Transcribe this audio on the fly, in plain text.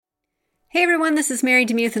Hey everyone, this is Mary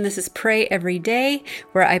DeMuth and this is Pray Every Day,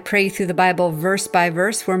 where I pray through the Bible verse by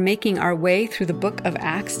verse. We're making our way through the book of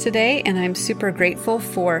Acts today, and I'm super grateful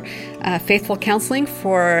for Faithful Counseling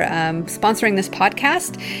for sponsoring this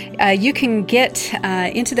podcast. You can get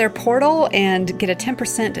into their portal and get a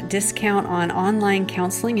 10% discount on online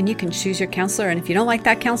counseling, and you can choose your counselor. And if you don't like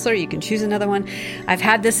that counselor, you can choose another one. I've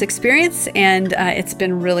had this experience, and it's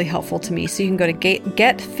been really helpful to me. So you can go to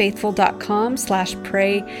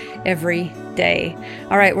getfaithful.com/pray-every-day.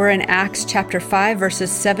 All right, we're in Acts chapter 5,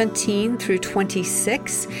 verses 17 through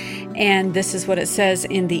 26, and this is what it says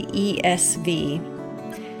in the ESV.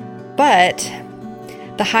 But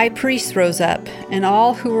the high priest rose up, and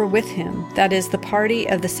all who were with him, that is, the party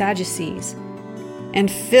of the Sadducees,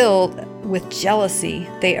 and filled with jealousy,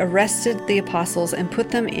 they arrested the apostles and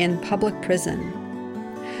put them in public prison.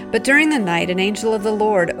 But during the night, an angel of the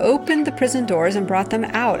Lord opened the prison doors and brought them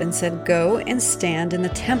out and said, "Go and stand in the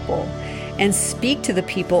temple and speak to the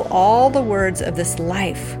people all the words of this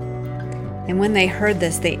life." And when they heard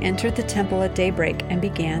this, they entered the temple at daybreak and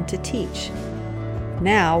began to teach.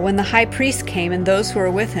 Now, when the high priest came and those who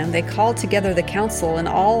were with him, they called together the council and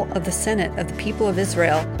all of the senate of the people of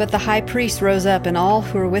Israel. But the high priest rose up and all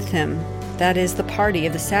who were with him, that is, the party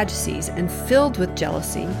of the Sadducees, and filled with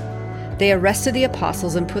jealousy, they arrested the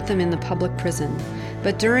apostles and put them in the public prison.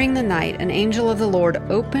 But during the night, an angel of the Lord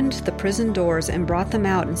opened the prison doors and brought them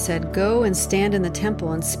out and said, "Go and stand in the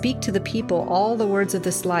temple and speak to the people all the words of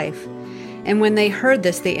this life." And when they heard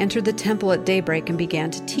this, they entered the temple at daybreak and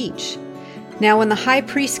began to teach. Now when the high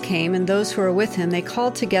priest came and those who were with him, they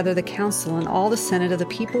called together the council and all the senate of the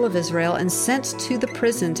people of Israel and sent to the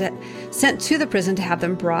prison to have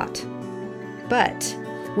them brought. But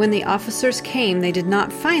when the officers came, they did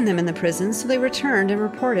not find them in the prison, so they returned and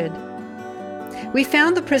reported, "We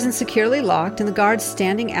found the prison securely locked and the guards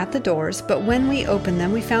standing at the doors, but when we opened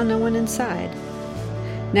them, we found no one inside."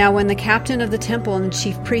 Now when the captain of the temple and the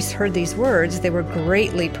chief priests heard these words, they were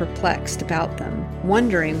greatly perplexed about them,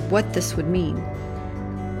 wondering what this would mean.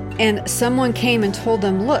 And someone came and told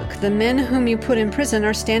them, "Look, the men whom you put in prison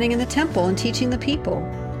are standing in the temple and teaching the people."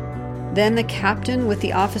 Then the captain with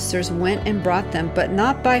the officers went and brought them, but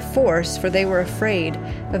not by force, for they were afraid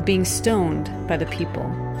of being stoned by the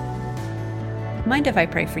people. Mind if I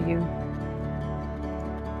pray for you?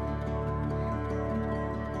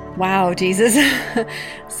 Wow, Jesus.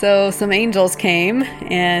 So some angels came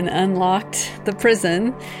and unlocked the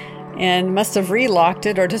prison and must have relocked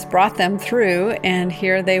it or just brought them through, and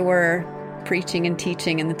here they were preaching and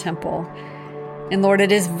teaching in the temple. And Lord,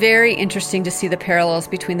 it is very interesting to see the parallels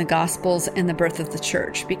between the Gospels and the birth of the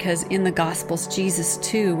church, because in the Gospels, Jesus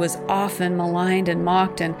too was often maligned and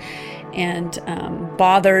mocked and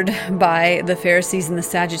bothered by the Pharisees and the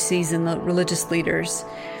Sadducees and the religious leaders.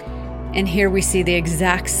 And here we see the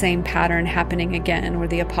exact same pattern happening again, where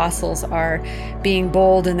the apostles are being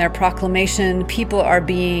bold in their proclamation, people are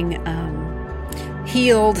being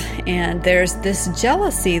healed, and there's this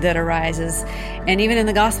jealousy that arises. And even in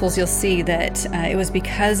the Gospels, you'll see that it was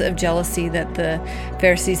because of jealousy that the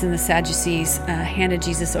Pharisees and the Sadducees handed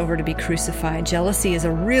Jesus over to be crucified. Jealousy is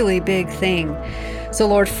a really big thing. So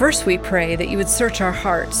Lord, first we pray that you would search our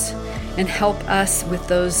hearts and help us with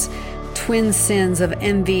those twin sins of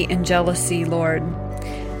envy and jealousy, Lord.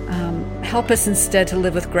 Help us instead to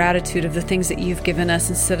live with gratitude of the things that you've given us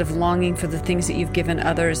instead of longing for the things that you've given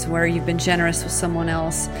others, where you've been generous with someone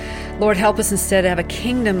else. Lord, help us instead to have a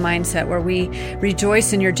kingdom mindset where we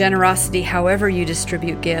rejoice in your generosity however you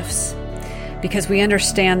distribute gifts, because we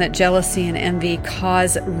understand that jealousy and envy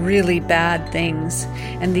cause really bad things,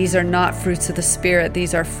 and these are not fruits of the Spirit.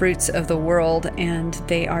 These are fruits of the world, and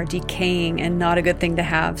they are decaying and not a good thing to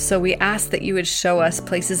have. So we ask that you would show us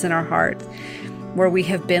places in our heart where we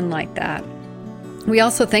have been like that. We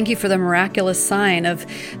also thank you for the miraculous sign of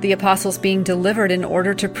the apostles being delivered in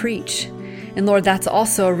order to preach. And Lord, that's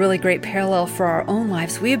also a really great parallel for our own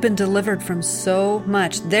lives. We have been delivered from so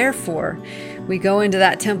much. Therefore, we go into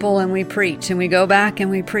that temple and we preach, and we go back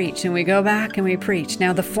and we preach, and we go back and we preach.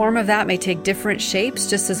 Now, the form of that may take different shapes,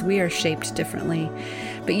 just as we are shaped differently.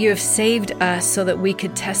 But you have saved us so that we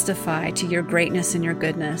could testify to your greatness and your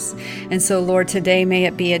goodness. And so, Lord, today may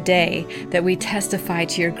it be a day that we testify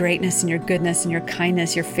to your greatness and your goodness and your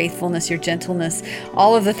kindness, your faithfulness, your gentleness,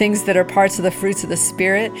 all of the things that are parts of the fruits of the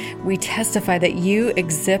Spirit. We testify that you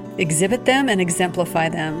exhibit them and exemplify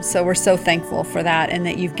them. So we're so thankful for that, and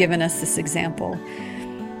that you've given us this example.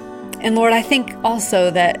 And Lord, I think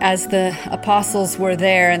also that as the apostles were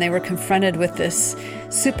there and they were confronted with this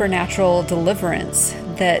supernatural deliverance,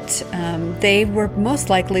 that they were most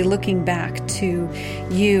likely looking back to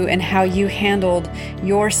you and how you handled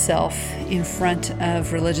yourself in front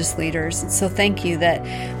of religious leaders. So thank you that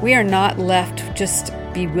we are not left just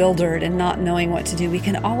bewildered and not knowing what to do. We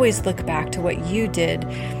can always look back to what you did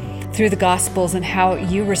through the Gospels and how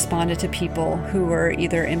you responded to people who were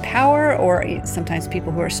either in power or sometimes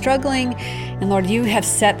people who are struggling. And Lord, you have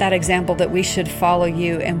set that example that we should follow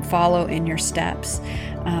you and follow in your steps.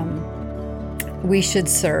 We should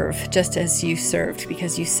serve just as you served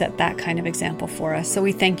because you set that kind of example for us. So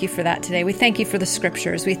we thank you for that today. We thank you for the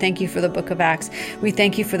scriptures. We thank you for the book of Acts. We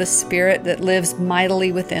thank you for the Spirit that lives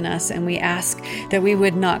mightily within us. And we ask that we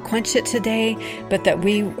would not quench it today, but that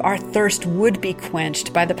our thirst would be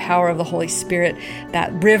quenched by the power of the Holy Spirit,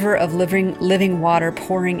 that river of living water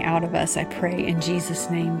pouring out of us. I pray in Jesus'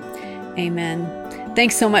 name. Amen.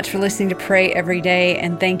 Thanks so much for listening to Pray Every Day.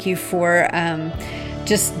 And thank you for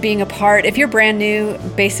just being a part. If you're brand new,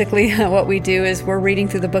 basically what we do is we're reading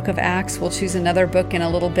through the book of Acts. We'll choose another book in a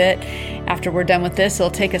little bit. After we're done with this, it'll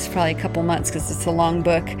take us probably a couple months because it's a long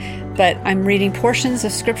book. But I'm reading portions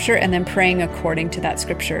of scripture and then praying according to that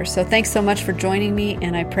scripture. So thanks so much for joining me.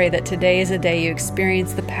 And I pray that today is a day you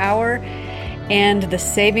experience the power and the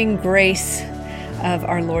saving grace of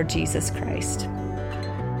our Lord Jesus Christ.